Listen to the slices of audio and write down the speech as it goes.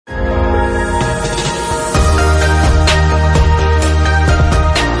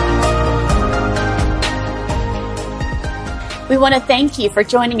want to thank you for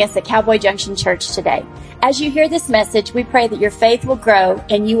joining us at Cowboy Junction Church today. As you hear this message, we pray that your faith will grow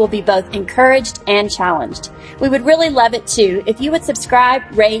and you will be both encouraged and challenged. We would really love it too if you would subscribe,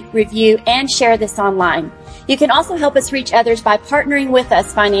 rate, review, and share this online. You can also help us reach others by partnering with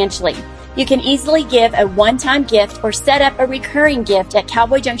us financially. You can easily give a one-time gift or set up a recurring gift at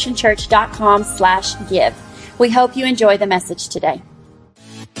cowboyjunctionchurch.com/give. We hope you enjoy the message today.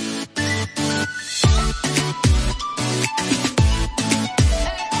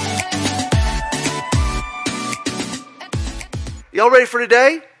 Y'all ready for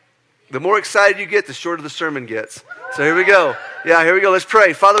today? The more excited you get, the shorter the sermon gets. So here we go. Yeah, here we go. Let's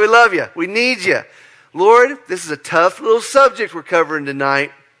pray. Father, we love you. We need you. Lord, this is a tough little subject we're covering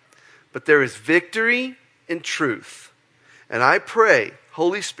tonight, but there is victory in truth. And I pray,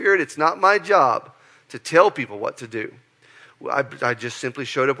 Holy Spirit, it's not my job to tell people what to do. I just simply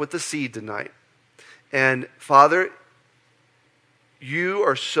showed up with the seed tonight. And Father, you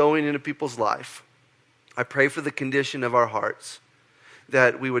are sowing into people's life. I pray for the condition of our hearts,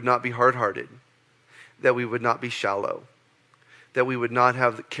 that we would not be hard-hearted, that we would not be shallow, that we would not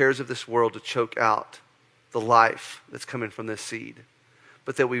have the cares of this world to choke out the life that's coming from this seed,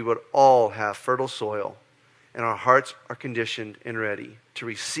 but that we would all have fertile soil and our hearts are conditioned and ready to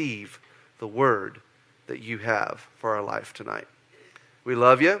receive the word that you have for our life tonight. We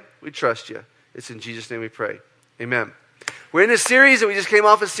love you. We trust you. It's in Jesus' name we pray. Amen. We're in a series, and we just came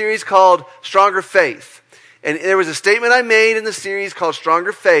off a series called Stronger Faith. And there was a statement I made in the series called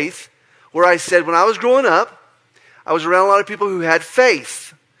Stronger Faith, where I said when I was growing up, I was around a lot of people who had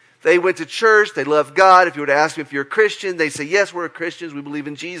faith. They went to church, they loved God. If you were to ask me if you're a Christian, they'd say, yes, we're Christians, we believe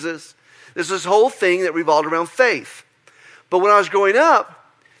in Jesus. There's this whole thing that revolved around faith. But when I was growing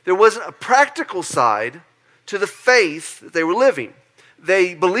up, there wasn't a practical side to the faith that they were living.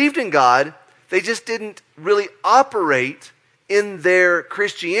 They believed in God, they just didn't really operate in their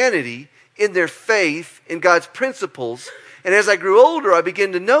Christianity, in their faith, in God's principles. And as I grew older, I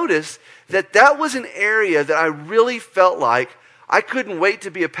began to notice that that was an area that I really felt like I couldn't wait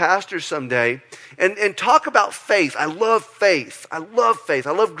to be a pastor someday and talk about faith. I love faith. I love faith.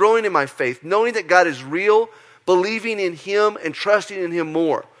 I love growing in my faith, knowing that God is real, believing in Him, and trusting in Him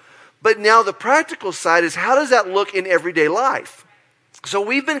more. But now the practical side is, how does that look in everyday life? So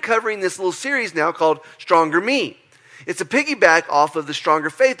we've been covering this little series now called Stronger Me. It's a piggyback off of the Stronger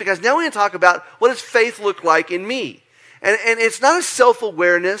Faith, because now we're going to talk about what does faith look like in me. And it's not a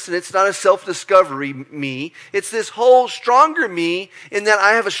self-awareness, and it's not a self-discovery me. It's this whole stronger me, in that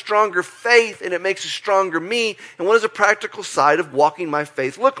I have a stronger faith, and it makes a stronger me. And what does a practical side of walking my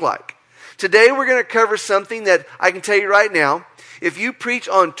faith look like? Today we're going to cover something that I can tell you right now. If you preach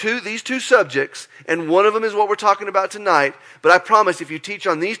on these two subjects, and one of them is what we're talking about tonight, but I promise if you teach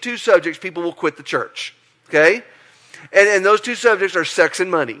on these two subjects, people will quit the church. Okay? And those two subjects are sex and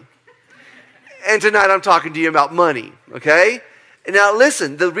money. And tonight I'm talking to you about money, okay? And now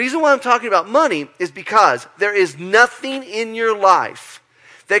listen, the reason why I'm talking about money is because there is nothing in your life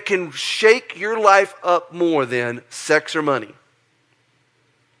that can shake your life up more than sex or money.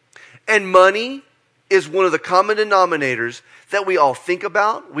 And money is one of the common denominators that we all think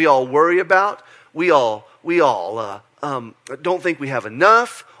about, we all worry about, we all don't think we have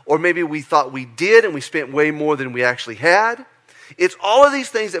enough, or maybe we thought we did and we spent way more than we actually had. It's all of these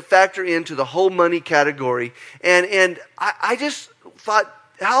things that factor into the whole money category. And I just thought,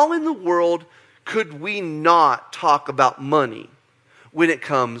 how in the world could we not talk about money when it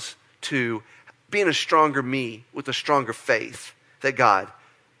comes to being a stronger me with a stronger faith that God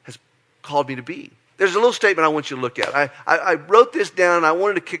has called me to be? There's a little statement I want you to look at. I wrote this down, and I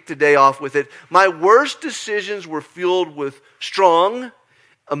wanted to kick today off with it. My worst decisions were fueled with strong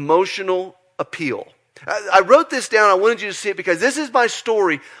emotional appeal. I wrote this down. I wanted you to see it because this is my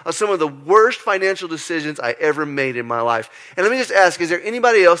story of some of the worst financial decisions I ever made in my life. And let me just ask, is there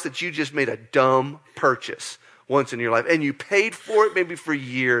anybody else that you just made a dumb purchase once in your life and you paid for it maybe for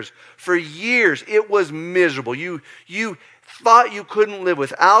years? For years, it was miserable. You thought you couldn't live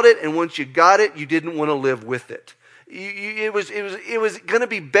without it, and once you got it, you didn't want to live with it. It was going to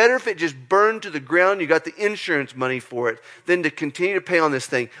be better if it just burned to the ground. You got the insurance money for it than to continue to pay on this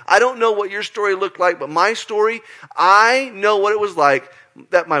thing. I don't know what your story looked like, but my story, I know what it was like,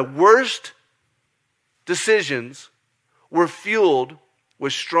 that my worst decisions were fueled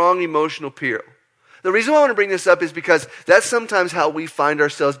with strong emotional appeal. The reason why I want to bring this up is because that's sometimes how we find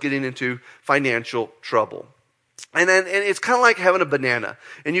ourselves getting into financial trouble. And it's kind of like having a banana,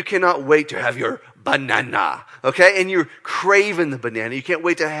 and you cannot wait to have your banana, okay? And you're craving the banana. You can't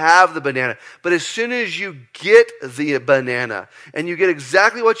wait to have the banana. But as soon as you get the banana, and you get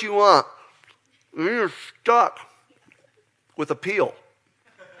exactly what you want, you're stuck. with a peel.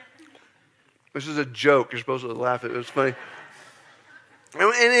 This is a joke. You're supposed to laugh at it. It was funny.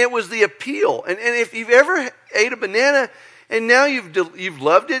 And it was the appeal. And if you've ever ate a banana and now you've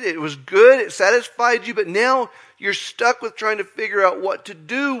loved it, it was good, it satisfied you, but now you're stuck with trying to figure out what to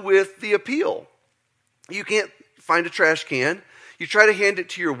do with the appeal. You can't find a trash can. You try to hand it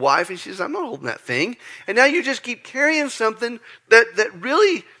to your wife and she says, I'm not holding that thing. And now you just keep carrying something that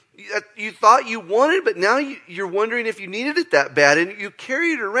really you thought you wanted, but now you're wondering if you needed it that bad, and you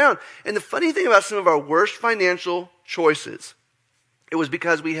carry it around. And the funny thing about some of our worst financial choices, it was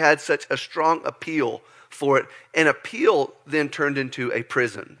because we had such a strong appeal for it. And appeal then turned into a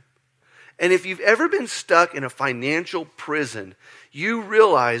prison. And if you've ever been stuck in a financial prison, you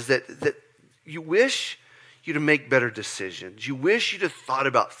realize that you wish you to make better decisions. You wish you'd have thought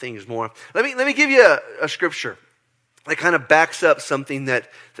about things more. Let me give you a scripture that kind of backs up something that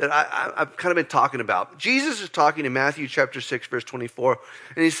I've kind of been talking about. Jesus is talking in Matthew chapter 6, verse 24,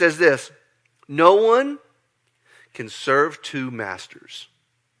 and he says this, no one can serve two masters.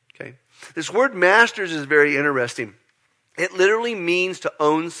 Okay? This word masters is very interesting. It literally means to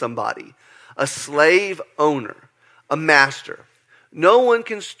own somebody, a slave owner, a master. No one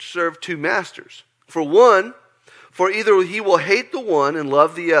can serve two masters. For either he will hate the one and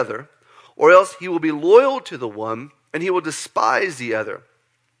love the other, or else he will be loyal to the one and he will despise the other.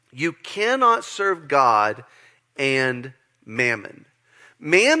 You cannot serve God and mammon.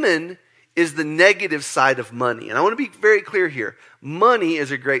 Mammon is the negative side of money. And I want to be very clear here. Money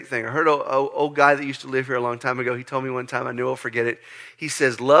is a great thing. I heard an old guy that used to live here a long time ago. He told me one time, I knew I'll forget it. He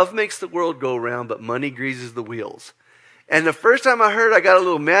says, love makes the world go round, but money greases the wheels. And the first time I heard, I got a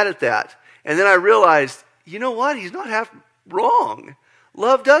little mad at that. And then I realized, you know what? He's not half wrong.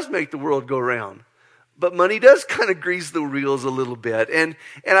 Love does make the world go round. But money does kind of grease the wheels a little bit. And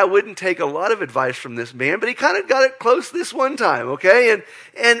I wouldn't take a lot of advice from this man, but he kind of got it close this one time, okay?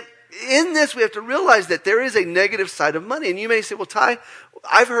 And in this, we have to realize that there is a negative side of money. And you may say, well, Ty,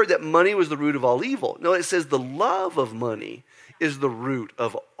 I've heard that money was the root of all evil. No, it says the love of money is the root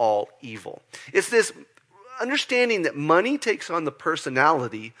of all evil. It's this understanding that money takes on the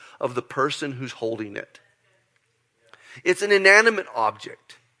personality of the person who's holding it. It's an inanimate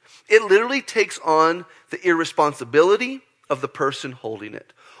object. It literally takes on the irresponsibility of the person holding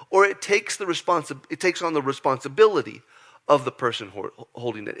it. Or it takes on the responsibility of the person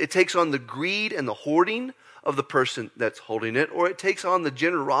holding it. It takes on the greed and the hoarding of the person that's holding it. Or it takes on the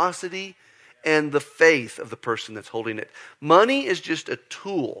generosity and the faith of the person that's holding it. Money is just a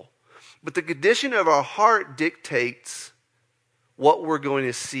tool. But the condition of our heart dictates what we're going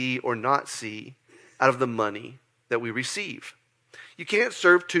to see or not see out of the money that we receive. You can't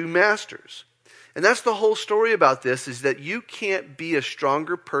serve two masters. And that's the whole story about this, is that you can't be a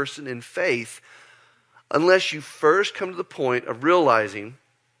stronger person in faith unless you first come to the point of realizing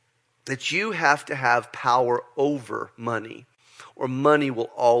that you have to have power over money, or money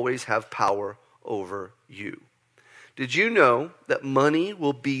will always have power over you. Did you know that money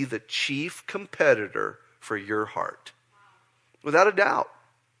will be the chief competitor for your heart? Without a doubt.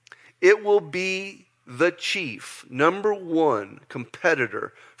 It will be the chief, number one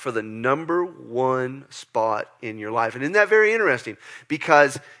competitor for the number one spot in your life. And isn't that very interesting?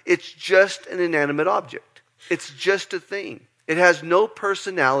 Because it's just an inanimate object. It's just a thing. It has no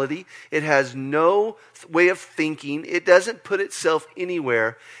personality. It has no way of thinking. It doesn't put itself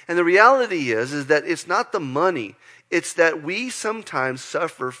anywhere. And the reality is that it's not the money. It's that we sometimes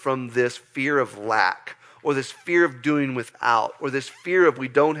suffer from this fear of lack, or this fear of doing without, or this fear of we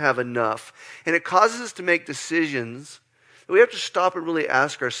don't have enough. And it causes us to make decisions that we have to stop and really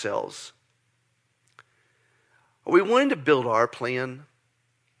ask ourselves, are we wanting to build our plan?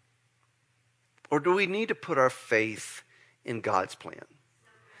 Or do we need to put our faith in God's plan?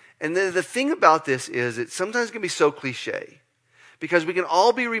 And the thing about this is it sometimes can be so cliche, because we can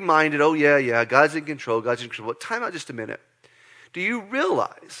all be reminded, oh yeah, God's in control, God's in control. But time out just a minute. Do you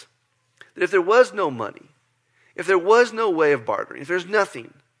realize that if there was no money, if there was no way of bartering, if there's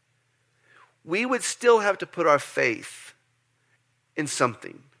nothing, we would still have to put our faith in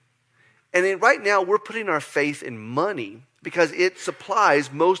something. And right now, we're putting our faith in money because it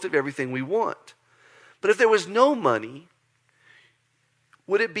supplies most of everything we want. But if there was no money,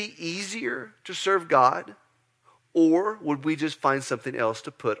 would it be easier to serve God? Or would we just find something else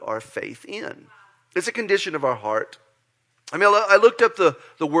to put our faith in? It's a condition of our heart. I mean, I looked up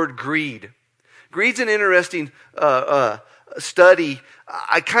the word greed. Greed's an interesting study.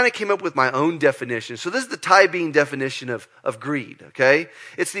 I kind of came up with my own definition. So this is the Ty Bean definition of greed, okay?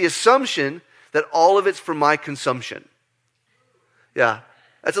 It's the assumption that all of it's for my consumption. Yeah,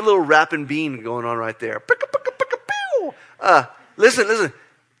 that's a little rapping bean going on right there. Listen.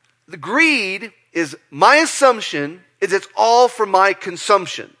 The greed is my assumption is it's all for my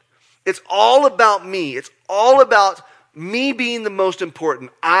consumption. It's all about me. It's all about me being the most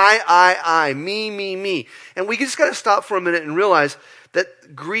important. I, me. And we just got to stop for a minute and realize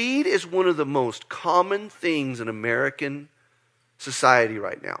that greed is one of the most common things in American society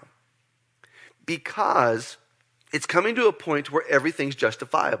right now. Because it's coming to a point where everything's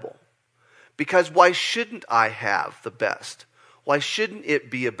justifiable. Because why shouldn't I have the best? Why shouldn't it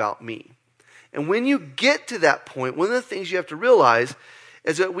be about me? And when you get to that point, one of the things you have to realize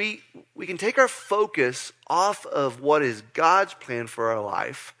is that we can take our focus off of what is God's plan for our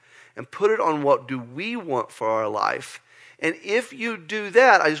life and put it on what do we want for our life. And if you do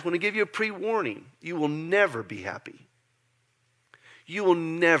that, I just want to give you a pre-warning. You will never be happy. You will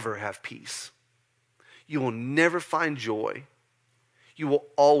never have peace. You will never find joy. You will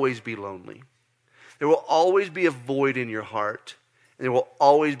always be lonely. There will always be a void in your heart, and there will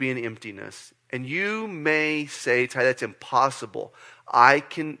always be an emptiness. And you may say, Ty, that's impossible.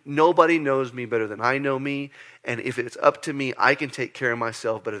 Nobody knows me better than I know me, and if it's up to me, I can take care of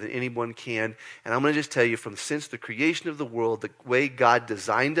myself better than anyone can. And I'm going to just tell you, since the creation of the world, the way God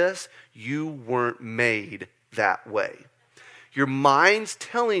designed us, you weren't made that way. Your mind's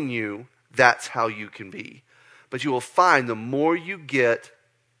telling you that's how you can be. But you will find the more you get,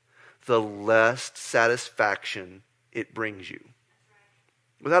 the less satisfaction it brings you.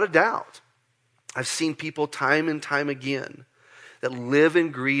 Without a doubt. I've seen people time and time again that live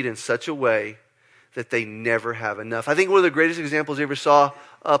in greed in such a way that they never have enough. I think one of the greatest examples I ever saw,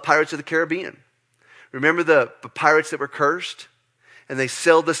 Pirates of the Caribbean. Remember the pirates that were cursed? And they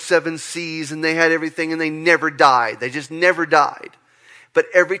sailed the 7 seas and they had everything and they never died. They just never died. But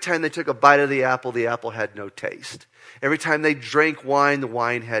every time they took a bite of the apple had no taste. Every time they drank wine, the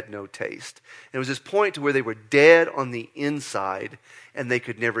wine had no taste. And it was this point to where they were dead on the inside and they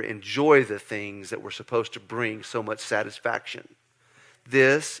could never enjoy the things that were supposed to bring so much satisfaction.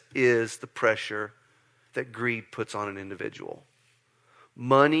 This is the pressure that greed puts on an individual.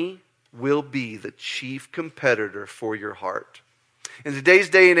 Money will be the chief competitor for your heart. In today's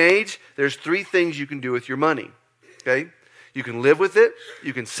day and age, there's 3 things you can do with your money. Okay? You can live with it,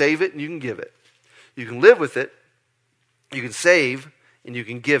 you can save it, and you can give it. You can live with it, you can save, and you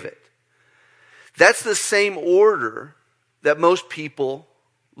can give it. That's the same order that most people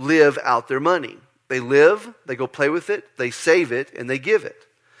live out their money. They live, they go play with it, they save it, and they give it.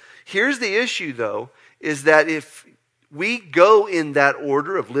 Here's the issue, though, is that if we go in that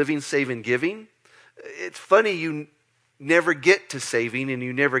order of living, saving, giving, it's funny you never get to saving and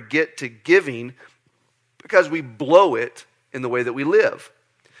you never get to giving because we blow it in the way that we live.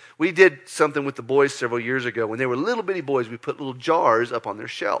 We did something with the boys several years ago. When they were little bitty boys, we put little jars up on their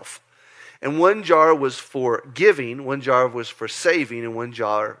shelf. And one jar was for giving, one jar was for saving, and one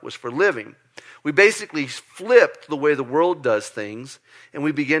jar was for living. We basically flipped the way the world does things, and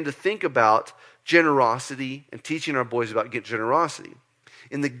we began to think about generosity and teaching our boys about generosity.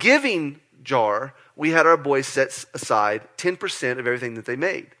 In the giving jar, we had our boys set aside 10% of everything that they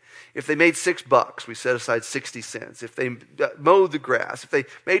made. If they made $6, we set aside 60 cents. If they mowed the grass, if they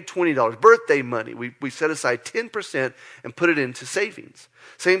made $20, birthday money, we set aside 10% and put it into savings.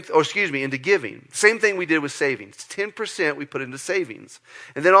 Into giving. Same thing we did with savings. 10% we put into savings.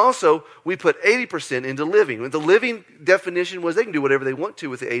 And then also, we put 80% into living. The living definition was they can do whatever they want to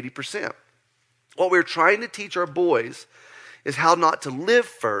with the 80%. What we're trying to teach our boys is how not to live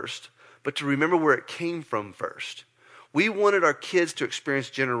first, but to remember where it came from first. We wanted our kids to experience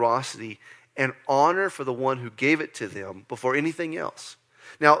generosity and honor for the one who gave it to them before anything else.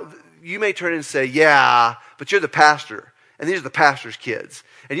 Now, you may turn and say, yeah, but you're the pastor, and these are the pastor's kids,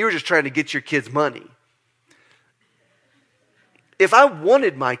 and you were just trying to get your kids money. If I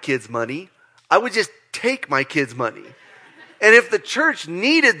wanted my kids' money, I would just take my kids' money. And if the church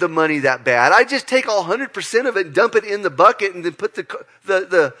needed the money that bad, I'd just take all 100% of it and dump it in the bucket and then put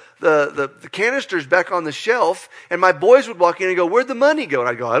the canisters back on the shelf. And my boys would walk in and go, where'd the money go? And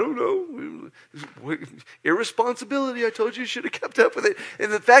I'd go, I don't know. Irresponsibility. I told you should have kept up with it.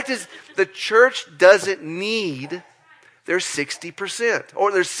 And the fact is, the church doesn't need their 60%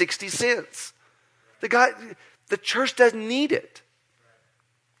 or their 60 cents. The church doesn't need it.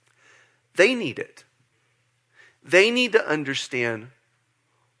 They need it. They need to understand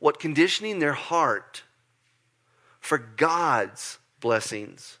what conditioning their heart for God's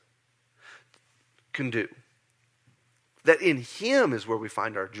blessings can do. That in Him is where we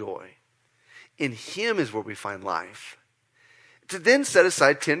find our joy. In Him is where we find life. To then set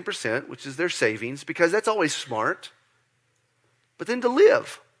aside 10%, which is their savings, because that's always smart. But then to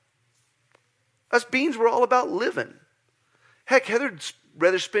live. Us beings, we're all about living. Heck, Heather'd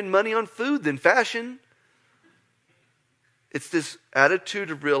rather spend money on food than fashion. It's this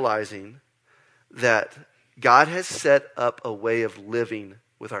attitude of realizing that God has set up a way of living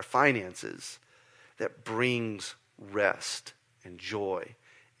with our finances that brings rest and joy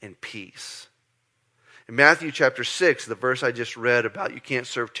and peace. In Matthew chapter 6, the verse I just read about you can't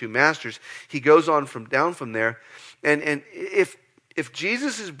serve two masters, he goes on down from there. And if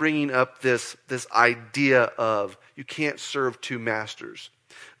Jesus is bringing up this idea of you can't serve two masters,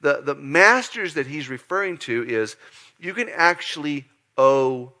 the masters that he's referring to is you can actually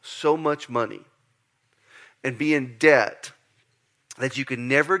owe so much money and be in debt that you can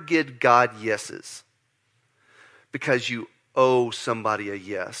never give God yeses because you owe somebody a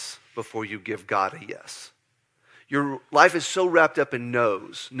yes before you give God a yes. Your life is so wrapped up in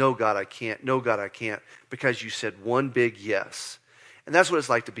no's. No, God, I can't. No, God, I can't. Because you said one big yes. And that's what it's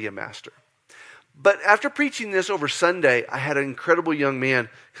like to be a master. But after preaching this over Sunday, I had an incredible young man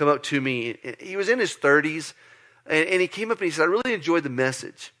come up to me. He was in his 30s. And he came up and he said, I really enjoyed the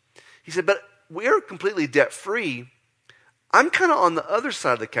message. He said, but we're completely debt-free. I'm kind of on the other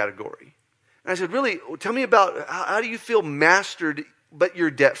side of the category. And I said, really? Tell me about how do you feel mastered, but you're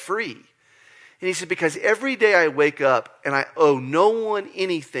debt-free? And he said, because every day I wake up and I owe no one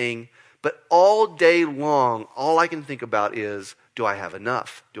anything, but all day long, all I can think about is, do I have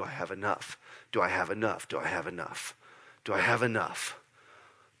enough? Do I have enough? Do I have enough? Do I have enough? Do I have enough?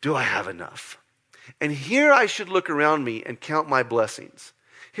 Do I have enough? And here I should look around me and count my blessings.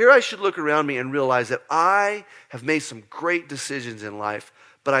 Here I should look around me and realize that I have made some great decisions in life,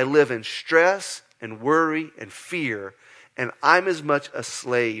 but I live in stress and worry and fear, and I'm as much a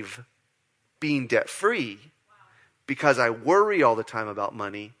slave being debt-free because I worry all the time about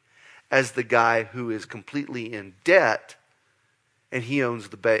money as the guy who is completely in debt and he owes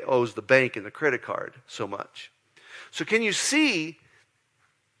the bank and the credit card so much. So can you see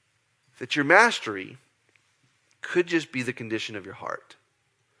that your mastery could just be the condition of your heart?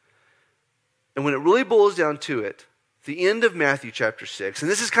 And when it really boils down to it, the end of Matthew chapter 6,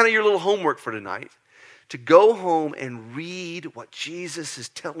 and this is kind of your little homework for tonight, to go home and read what Jesus is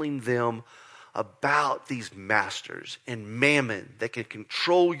telling them about these masters and mammon that can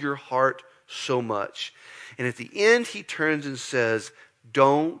control your heart so much. And at the end, he turns and says,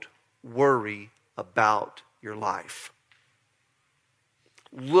 don't worry about your life.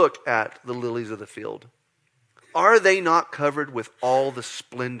 Look at the lilies of the field. Are they not covered with all the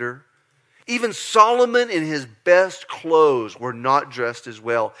splendor? Even Solomon in his best clothes were not dressed as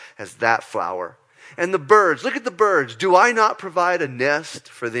well as that flower. And the birds, look at the birds. Do I not provide a nest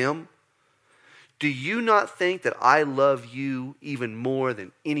for them? Do you not think that I love you even more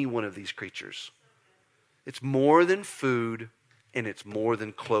than any one of these creatures? It's more than food and it's more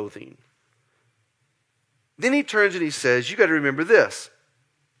than clothing. Then he turns and he says, you got to remember this.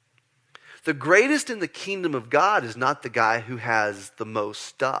 The greatest in the kingdom of God is not the guy who has the most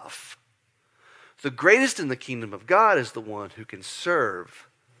stuff. The greatest in the kingdom of God is the one who can serve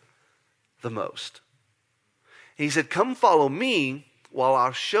the most. And he said, come follow me while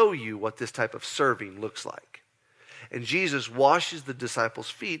I'll show you what this type of serving looks like. And Jesus washes the disciples'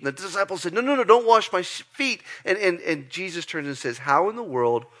 feet. And the disciples said, no, don't wash my feet. And Jesus turns and says, how in the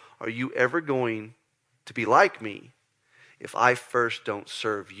world are you ever going to be like me if I first don't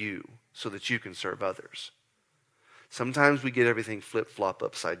serve you so that you can serve others? Sometimes we get everything flip-flop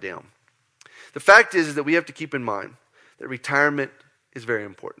upside down. The fact is that we have to keep in mind that retirement is very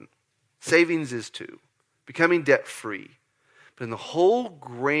important. Savings is too. Becoming debt-free. But in the whole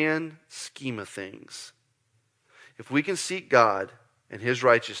grand scheme of things, if we can seek God and his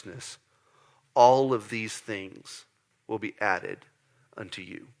righteousness, all of these things will be added unto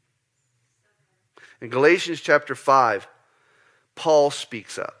you. In Galatians chapter 5, Paul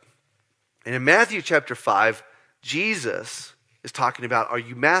speaks up. And in Matthew chapter 5, Jesus is talking about, are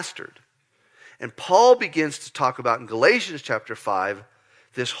you mastered? And Paul begins to talk about in Galatians chapter 5,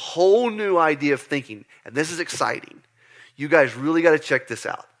 this whole new idea of thinking. And this is exciting. You guys really got to check this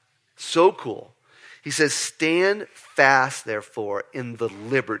out. So cool. He says, stand fast, therefore, in the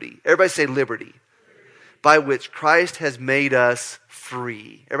liberty. Everybody say liberty. By which Christ has made us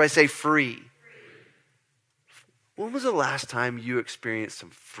free. Everybody say free. When was the last time you experienced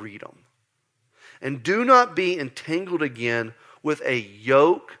some freedom? And do not be entangled again with a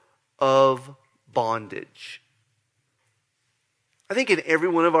yoke of bondage. I think in every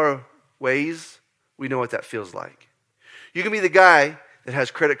one of our ways, we know what that feels like. You can be the guy that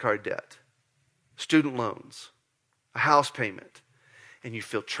has credit card debt, student loans, a house payment, and you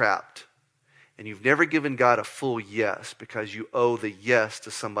feel trapped and you've never given God a full yes because you owe the yes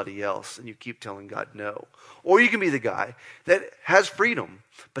to somebody else and you keep telling God no. Or you can be the guy that has freedom,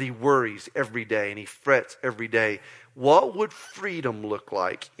 but he worries every day and he frets every day. What would freedom look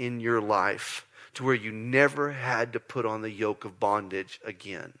like in your life to where you never had to put on the yoke of bondage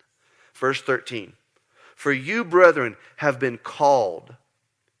again? Verse 13, for you, brethren, have been called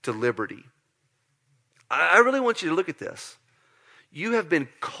to liberty. I really want you to look at this. You have been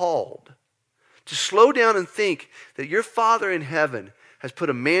called to slow down and think that your Father in heaven has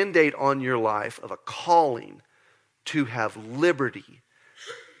put a mandate on your life of a calling to have liberty,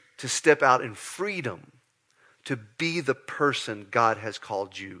 to step out in freedom, to be the person God has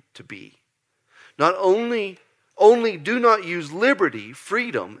called you to be. Not only do not use liberty,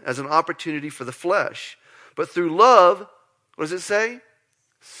 freedom, as an opportunity for the flesh, but through love, what does it say?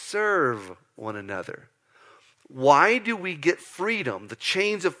 Serve one another. Why do we get freedom? The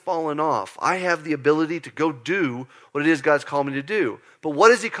chains have fallen off. I have the ability to go do what it is God's called me to do. But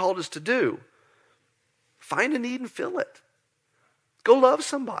what has he called us to do? Find a need and fill it. Go love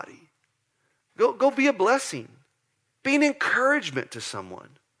somebody. Go be a blessing. Be an encouragement to someone.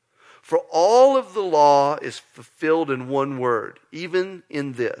 For all of the law is fulfilled in one word, even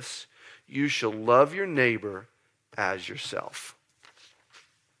in this: you shall love your neighbor as yourself.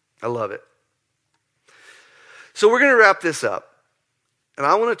 I love it. So we're going to wrap this up. And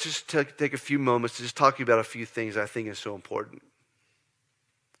I want to just take a few moments to just talk to you about a few things I think is so important.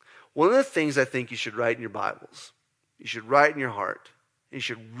 One of the things I think you should write in your Bibles, you should write in your heart, and you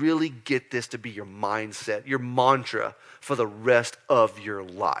should really get this to be your mindset, your mantra for the rest of your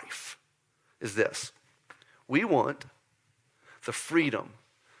life, is this: we want the freedom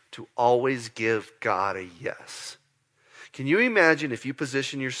to always give God a yes. Can you imagine if you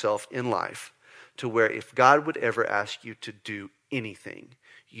position yourself in life to where if God would ever ask you to do anything,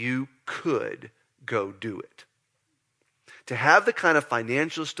 you could go do it? To have the kind of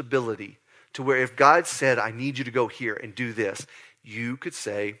financial stability to where if God said, I need you to go here and do this, you could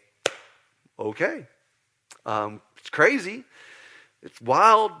say, okay. It's crazy. It's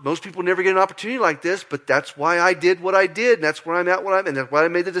wild. Most people never get an opportunity like this, but that's why I did what I did. And that's where I'm at, and that's why I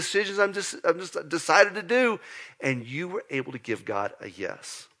made the decisions I'm just decided to do. And you were able to give God a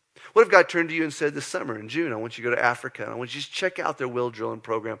yes. What if God turned to you and said this summer in June, I want you to go to Africa, and I want you to just check out their well drilling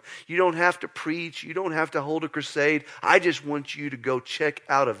program. You don't have to preach. You don't have to hold a crusade. I just want you to go check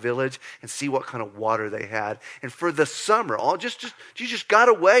out a village and see what kind of water they had. And for the summer, you just got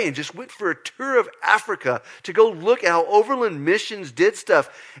away and just went for a tour of Africa to go look at how Overland Missions did stuff,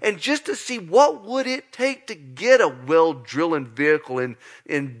 and just to see what would it take to get a well drilling vehicle in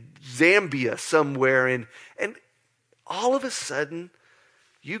Zambia somewhere. And all of a sudden,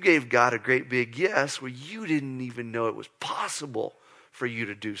 you gave God a great big yes where you didn't even know it was possible for you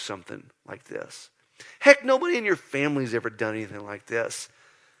to do something like this. Heck, nobody in your family's ever done anything like this.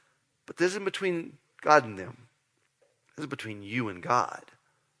 But this isn't between God and them. This is between you and God.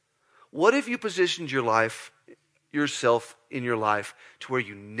 What if you positioned yourself in your life to where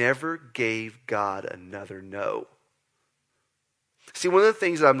you never gave God another no? See, one of the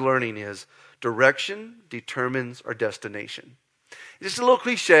things that I'm learning is direction determines our destination. It's just a little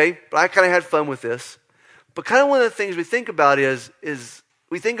cliche, but I kind of had fun with this. But kind of one of the things we think about is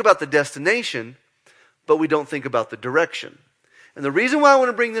we think about the destination, but we don't think about the direction. And the reason why I want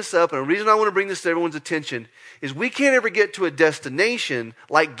to bring this up, and the reason I want to bring this to everyone's attention, is we can't ever get to a destination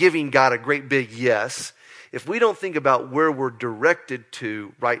like giving God a great big yes if we don't think about where we're directed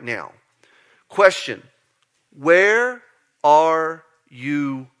to right now. Question: where are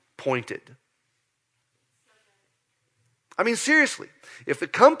you pointed? I mean, seriously, if the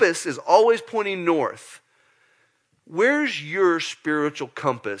compass is always pointing north, where's your spiritual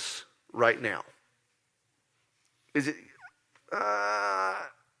compass right now? Is it,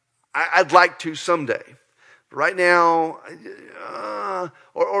 I'd like to someday. Right now,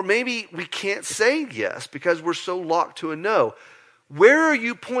 or maybe we can't say yes because we're so locked to a no. Where are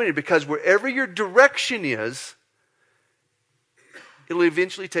you pointed? Because wherever your direction is, it'll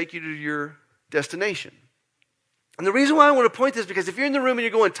eventually take you to your destination. And the reason why I want to point this is because if you're in the room and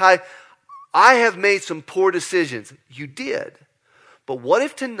you're going, Ty, I have made some poor decisions. You did. But what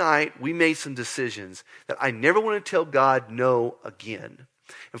if tonight we made some decisions that I never want to tell God no again?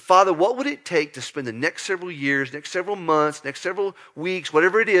 And Father, what would it take to spend the next several years, next several months, next several weeks,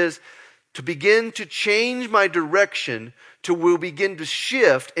 whatever it is, to begin to change my direction to where we'll begin to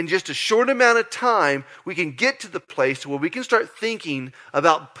shift in just a short amount of time, we can get to the place where we can start thinking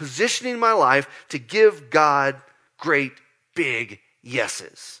about positioning my life to give God great big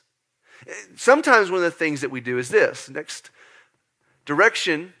yeses. Sometimes one of the things that we do is this. Next,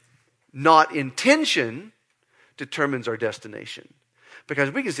 direction not intention determines our destination.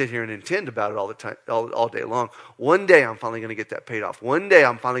 Because we can sit here and intend about it all the time, all day long. One day I'm finally going to get that paid off. One day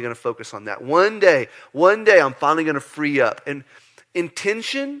I'm finally going to focus on that. One day I'm finally going to free up. And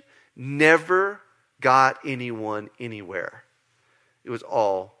intention never got anyone anywhere. It was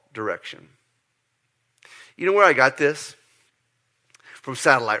all direction. You know where I got this? From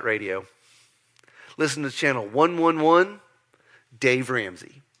satellite radio. Listen to channel 111, Dave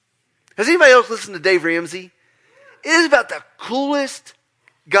Ramsey. Has anybody else listened to Dave Ramsey? It is about the coolest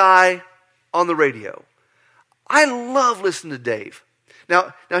guy on the radio. I love listening to Dave.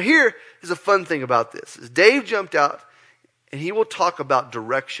 Now here is a fun thing about this. Is Dave jumped out and he will talk about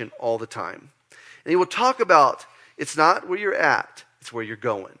direction all the time. And he will talk about it's not where you're at, it's where you're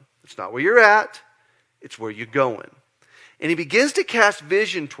going. It's not where you're at, it's where you're going. And he begins to cast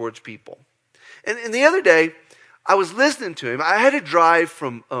vision towards people. And the other day, I was listening to him. I had to drive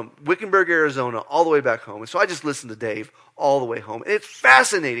from Wickenburg, Arizona, all the way back home. And so I just listened to Dave all the way home. And it's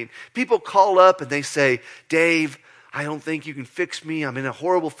fascinating. People call up and they say, Dave, I don't think you can fix me. I'm in a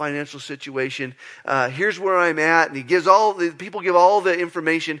horrible financial situation. Here's where I'm at. And he gives people give all the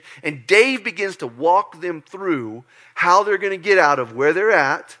information. And Dave begins to walk them through how they're going to get out of where they're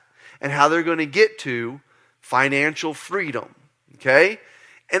at and how they're going to get to financial freedom. Okay?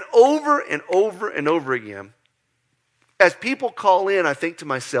 And over and over and over again, as people call in, I think to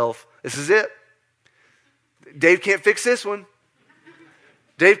myself, this is it. Dave can't fix this one.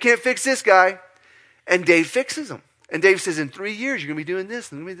 Dave can't fix this guy. And Dave fixes them. And Dave says, in 3 years, you're going to be doing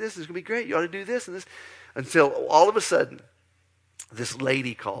this, and it's going to be this, it's going to be great. You ought to do this and this. Until all of a sudden, this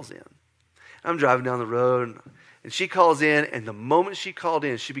lady calls in. I'm driving down the road, and she calls in, and the moment she called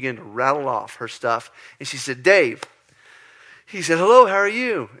in, she began to rattle off her stuff. And she said, Dave. He said, hello, how are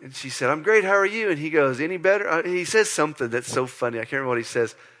you? And she said, I'm great, how are you? And he goes, any better? He says something that's so funny. I can't remember what he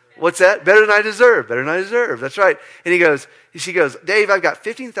says. What's that? Better than I deserve. Better than I deserve. That's right. And she goes, Dave, I've got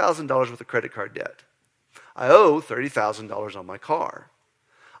 $15,000 worth of credit card debt. I owe $30,000 on my car.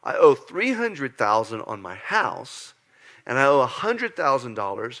 I owe $300,000 on my house. And I owe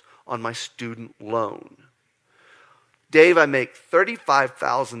 $100,000 on my student loan. Dave, I make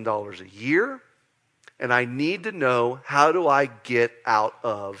 $35,000 a year. And I need to know, how do I get out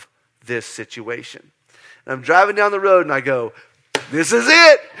of this situation? And I'm driving down the road and I go, this is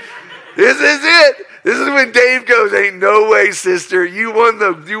it. This is it. This is when Dave goes, ain't no way, sister. You won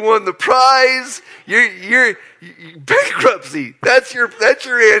the prize. You're bankruptcy. That's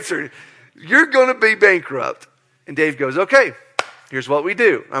your answer. You're going to be bankrupt. And Dave goes, okay, here's what we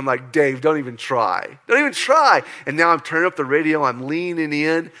do. I'm like, Dave, don't even try. Don't even try. And now I'm turning up the radio. I'm leaning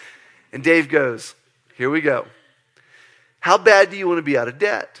in. And Dave goes, here we go. How bad do you want to be out of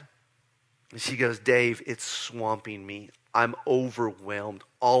debt? And she goes, Dave, it's swamping me. I'm overwhelmed.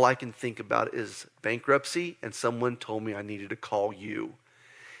 All I can think about is bankruptcy, and someone told me I needed to call you.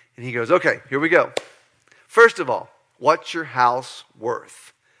 And he goes, okay, here we go. First of all, what's your house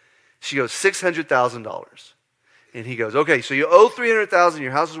worth? She goes, $600,000. And he goes, okay, so you owe $300,000,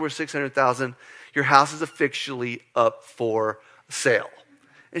 your house is worth $600,000, your house is officially up for sale.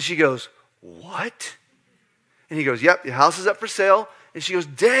 And she goes, what? And he goes, yep, the house is up for sale. And she goes,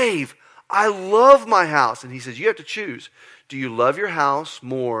 Dave, I love my house. And he says, you have to choose. Do you love your house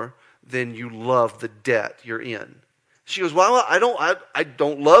more than you love the debt you're in? She goes, well, I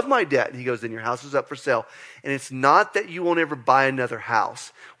don't love my debt. And he goes, then your house is up for sale. And it's not that you won't ever buy another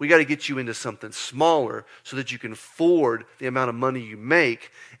house. We got to get you into something smaller so that you can afford the amount of money you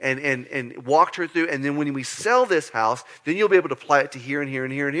make, and walked her through. And then when we sell this house, then you'll be able to apply it to here and here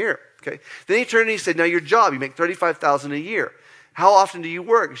and here and here. Okay. Then he turned and he said, now your job, you make $35,000 a year. How often do you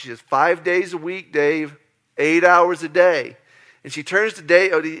work? And she says, 5 days a week, Dave, 8 hours a day. And she turns to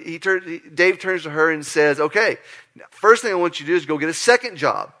Dave, Dave turns to her and says, okay, first thing I want you to do is go get a second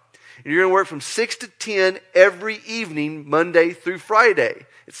job. And you're going to work from 6 to 10 every evening, Monday through Friday.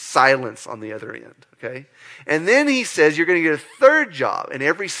 It's silence on the other end, okay? And then he says you're going to get a third job. And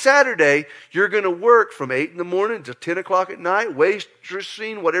every Saturday, you're going to work from 8 in the morning to 10 o'clock at night,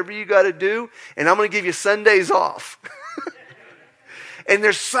 waitressing, whatever you got to do. And I'm going to give you Sundays off. And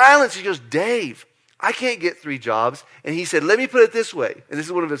there's silence. He goes, Dave, I can't get 3 jobs. And he said, let me put it this way. And this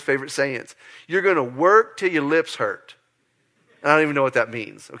is one of his favorite sayings. You're going to work till your lips hurt. And I don't even know what that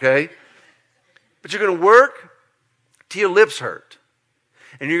means, okay? But you're going to work till your lips hurt.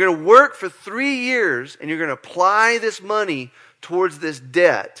 And you're going to work for 3 years, and you're going to apply this money towards this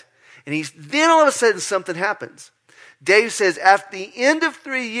debt. And then all of a sudden something happens. Dave says, at the end of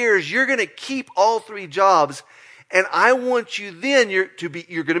 3 years, you're going to keep all 3 jobs, and I want you then, you're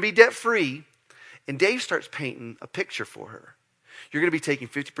going to be debt-free. And Dave starts painting a picture for her. You're going to be taking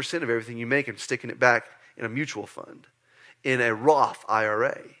 50% of everything you make and sticking it back in a mutual fund, in a Roth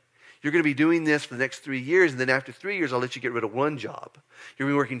IRA. You're going to be doing this for the next 3 years, and then after 3 years, I'll let you get rid of one job. You're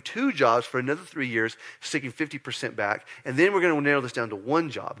going to be working 2 jobs for another 3 years, sticking 50% back, and then we're going to narrow this down to 1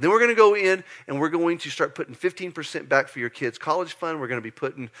 job. Then we're going to go in, and we're going to start putting 15% back for your kids' college fund. We're going to be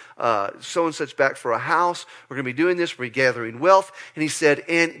putting so-and-such back for a house. We're going to be doing this. We're gathering wealth. And he said,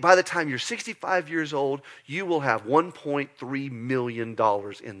 and by the time you're 65 years old, you will have $1.3 million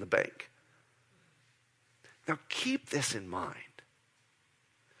in the bank. Now, keep this in mind.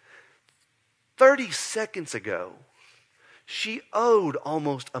 30 seconds ago, she owed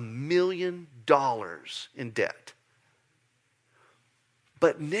almost $1 million in debt.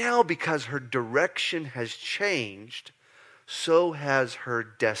 But now, because her direction has changed, so has her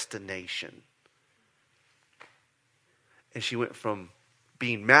destination. And she went from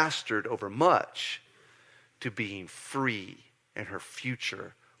being mastered over much to being free, and her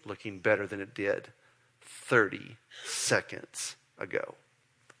future looking better than it did 30 seconds ago.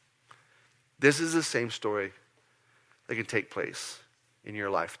 This is the same story that can take place in your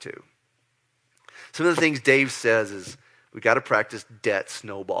life too. Some of the things Dave says is we got to practice debt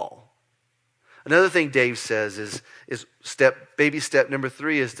snowball. Another thing Dave says is baby step number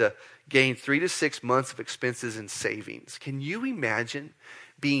 3 is to gain 3 to 6 months of expenses and savings. Can you imagine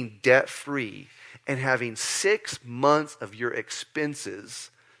being debt free and having 6 months of your expenses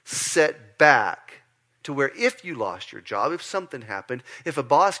set back to where if you lost your job, if something happened, if a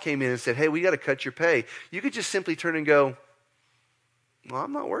boss came in and said, hey, we got to cut your pay, you could just simply turn and go, well,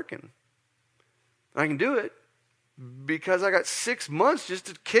 I'm not working. I can do it because I got 6 months just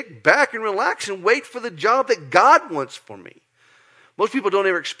to kick back and relax and wait for the job that God wants for me. Most people don't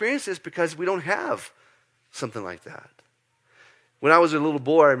ever experience this because we don't have something like that. When I was a little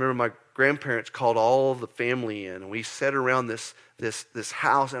boy, I remember my grandparents called all the family in, and we sat around this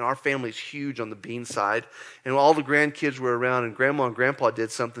house, and our family's huge on the Bean side, and all the grandkids were around, and Grandma and Grandpa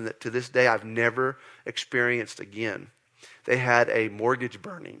did something that to this day I've never experienced again. They had a mortgage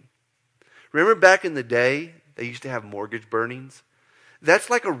burning. Remember back in the day, they used to have mortgage burnings?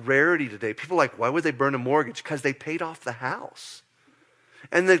 That's like a rarity today. People are like, why would they burn a mortgage? Because they paid off the house.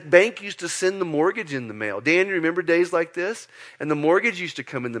 And the bank used to send the mortgage in the mail. Dan, you remember days like this? And the mortgage used to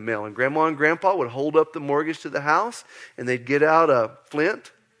come in the mail. And Grandma and Grandpa would hold up the mortgage to the house. And they'd get out a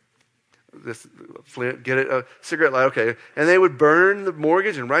flint. Get it, a cigarette light, okay. And they would burn the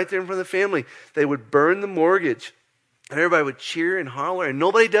mortgage. And right there in front of the family, they would burn the mortgage. And everybody would cheer and holler. And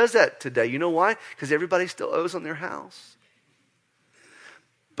nobody does that today. You know why? Because everybody still owes on their house.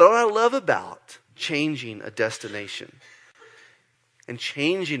 But what I love about changing a destination and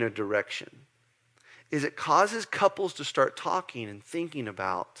changing a direction is it causes couples to start talking and thinking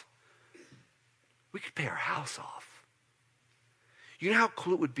about, we could pay our house off. You know how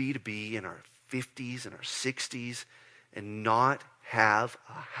cool it would be to be in our 50s and our 60s and not have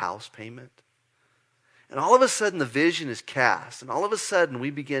a house payment? And all of a sudden the vision is cast, and all of a sudden we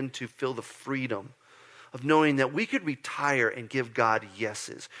begin to feel the freedom of knowing that we could retire and give God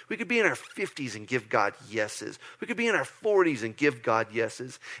yeses. We could be in our 50s and give God yeses. We could be in our 40s and give God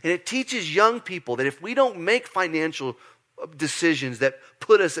yeses. And it teaches young people that if we don't make financial decisions that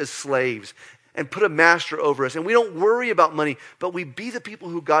put us as slaves and put a master over us, and we don't worry about money, but we be the people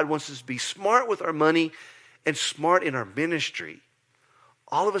who God wants us to be, smart with our money and smart in our ministry,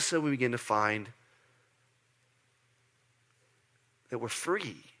 all of a sudden we begin to find that we're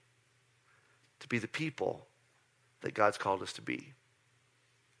free to be the people that God's called us to be.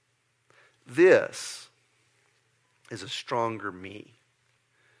 This is a stronger me.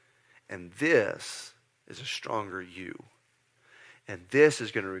 And this is a stronger you. And this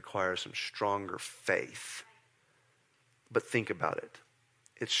is going to require some stronger faith. But think about it.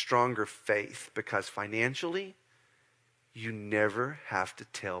 It's stronger faith because financially, you never have to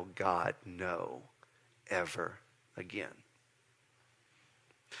tell God no ever again.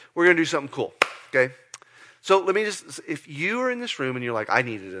 We're going to do something cool, okay? So let me just, if you are in this room and you're like, I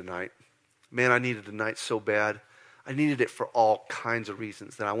needed a night. Man, I needed a night so bad. I needed it for all kinds of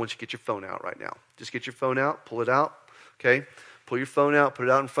reasons. Then I want you to get your phone out right now. Just get your phone out, pull it out, okay? Pull your phone out, put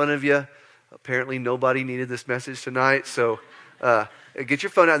it out in front of you. Apparently nobody needed this message tonight, so get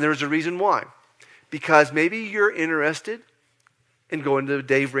your phone out. And there's a reason why. Because maybe you're interested in going to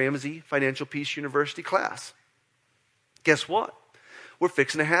Dave Ramsey Financial Peace University class. Guess what? We're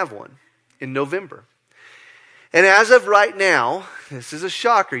fixing to have one in November. And as of right now, this is a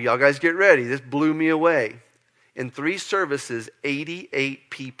shocker. Y'all guys get ready. This blew me away. In 3 services,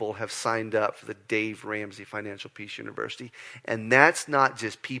 88 people have signed up for the Dave Ramsey Financial Peace University. And that's not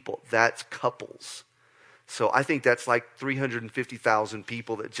just people. That's couples. So I think that's like 350,000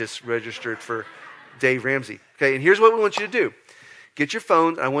 people that just registered for Dave Ramsey. Okay, and here's what we want you to do. Get your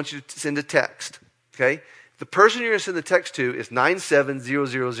phone, and I want you to send a text. Okay? The person you're going to send the text to is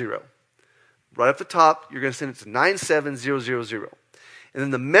 97000. Right up the top, you're going to send it to 97000. And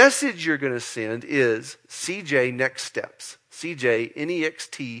then the message you're going to send is CJ Next Steps. CJ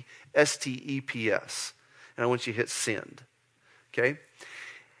NEXT STEPS. And I want you to hit send. Okay?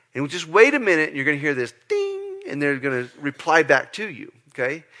 And just wait a minute, and you're going to hear this ding, and they're going to reply back to you.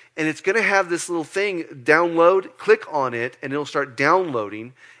 Okay? And it's going to have this little thing, download, click on it, and it'll start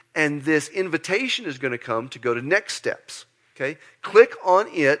downloading. And this invitation is going to come to go to Next Steps. Okay? Click on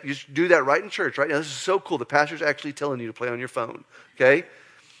it. You just do that right in church right now. This is so cool. The pastor's actually telling you to play on your phone. Okay?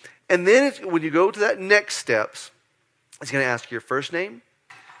 And then when you go to that Next Steps, it's going to ask your first name,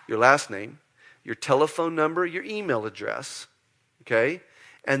 your last name, your telephone number, your email address. Okay?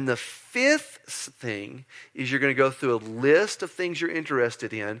 And the fifth thing is you're going to go through a list of things you're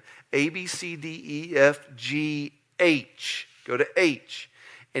interested in. A, B, C, D, E, F, G, H. Go to H.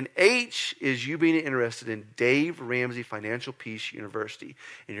 And H is you being interested in Dave Ramsey Financial Peace University.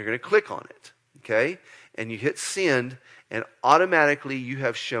 And you're going to click on it. Okay? And you hit send, and automatically you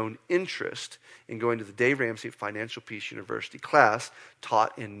have shown interest in going to the Dave Ramsey Financial Peace University class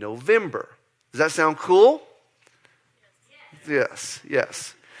taught in November. Does that sound cool? Yes,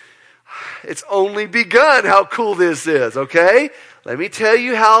 yes. It's only begun how cool this is, okay? Let me tell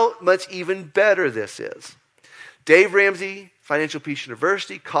you how much even better this is. Dave Ramsey Financial Peace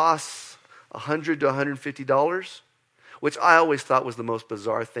University costs $100 to $150, which I always thought was the most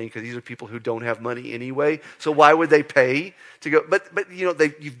bizarre thing because these are people who don't have money anyway. So why would they pay to go? But you know,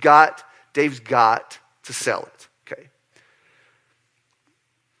 Dave's got to sell it, okay?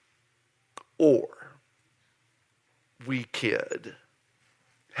 Or we could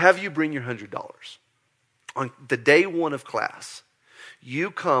have you bring your $100. On the day one of class,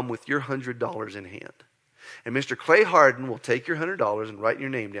 you come with your $100 in hand. And Mr. Clay Harden will take your $100 and write your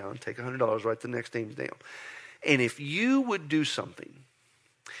name down. Take $100, write the next names down. And if you would do something,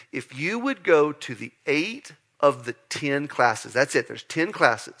 if you would go to the 8 of the 10 classes, that's it, there's 10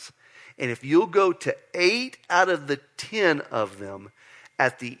 classes. And if you'll go to 8 out of the 10 of them,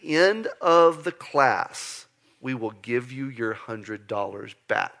 at the end of the class, we will give you your $100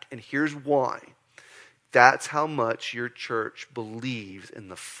 back. And here's why. That's how much your church believes in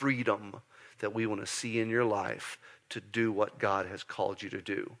the freedom that we want to see in your life to do what God has called you to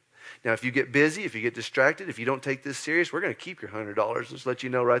do. Now, if you get busy, if you get distracted, if you don't take this serious, we're going to keep your $100. Just let you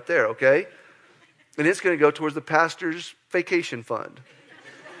know right there, okay? And it's going to go towards the pastor's vacation fund.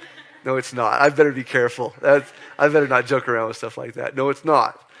 No, it's not. I better be careful. I better not joke around with stuff like that. No, it's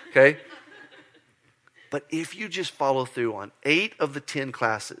not, okay? But if you just follow through on 8 of the 10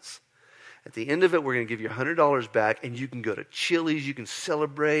 classes, at the end of it, we're going to give you $100 back, and you can go to Chili's. You can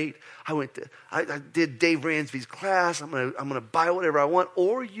celebrate. I did Dave Ramsey's class. I'm going to buy whatever I want.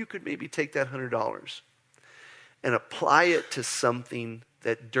 Or you could maybe take that $100 and apply it to something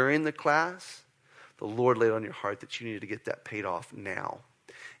that during the class, the Lord laid on your heart that you needed to get that paid off now.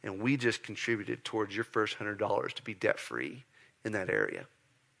 And we just contributed towards your first $100 to be debt-free in that area.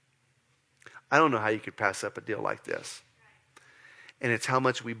 I don't know how you could pass up a deal like this. And it's how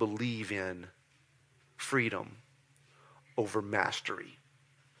much we believe in freedom over mastery.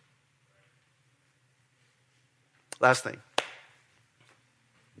 Last thing.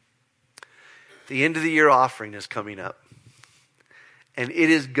 The end of the year offering is coming up. And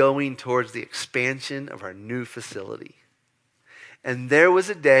it is going towards the expansion of our new facility. And there was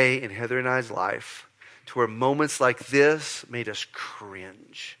a day in Heather and I's life to where moments like this made us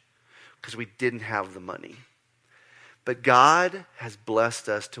cringe because we didn't have the money. But God has blessed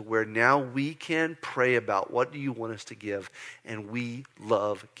us to where now we can pray about what do you want us to give, and we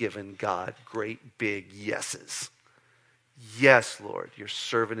love giving God great big yeses. Yes, Lord, your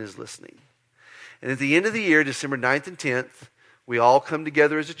servant is listening. And at the end of the year, December 9th and 10th, we all come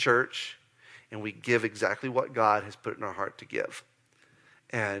together as a church, and we give exactly what God has put in our heart to give.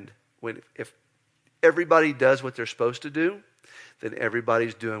 And if everybody does what they're supposed to do, then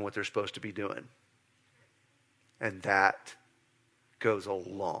everybody's doing what they're supposed to be doing. And that goes a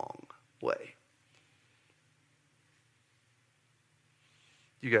long way.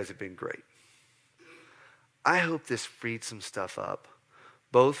 You guys have been great. I hope this freed some stuff up,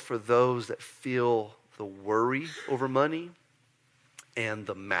 both for those that feel the worry over money and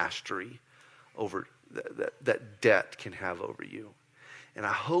the mastery over that debt can have over you. And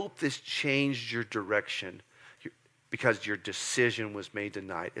I hope this changed your direction because your decision was made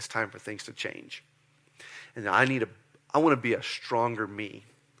tonight. It's time for things to change. And I want to be a stronger me.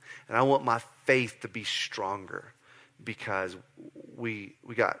 And I want my faith to be stronger because we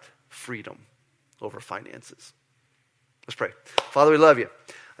got freedom over finances. Let's pray. Father, we love you.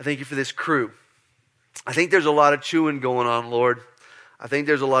 I thank you for this crew. I think there's a lot of chewing going on, Lord. I think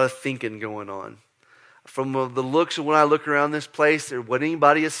there's a lot of thinking going on. From the looks of when I look around this place, there wasn't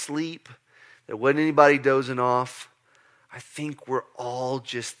anybody asleep. There wasn't anybody dozing off. I think we're all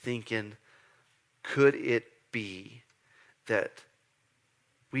just thinking, could it be that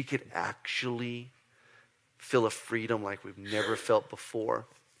we could actually feel a freedom like we've never felt before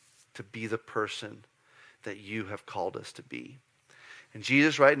to be the person that you have called us to be? And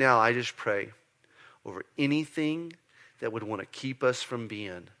Jesus, right now, I just pray over anything that would want to keep us from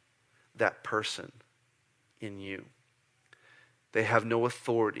being that person in you. They have no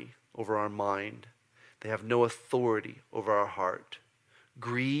authority over our mind. They have no authority over our heart.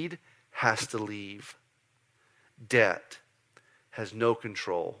 Greed has to leave. Debt has no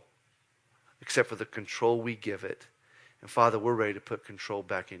control except for the control we give it. And Father, we're ready to put control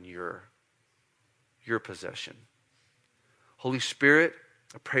back in your possession. Holy Spirit,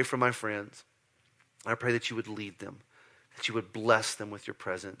 I pray for my friends. I pray that you would lead them, that you would bless them with your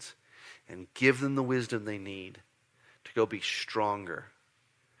presence and give them the wisdom they need to go be stronger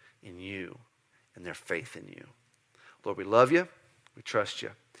in you and their faith in you. Lord, we love you. We trust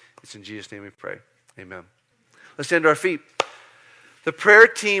you. It's in Jesus' name we pray. Amen. Let's stand to our feet. The prayer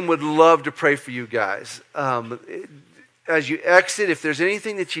team would love to pray for you guys. As you exit, if there's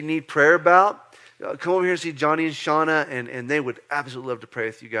anything that you need prayer about, come over here and see Johnny and Shauna, and they would absolutely love to pray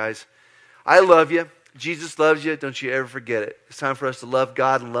with you guys. I love you. Jesus loves you. Don't you ever forget it. It's time for us to love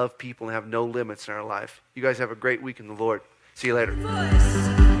God and love people and have no limits in our life. You guys have a great week in the Lord. See you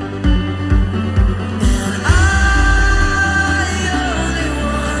later.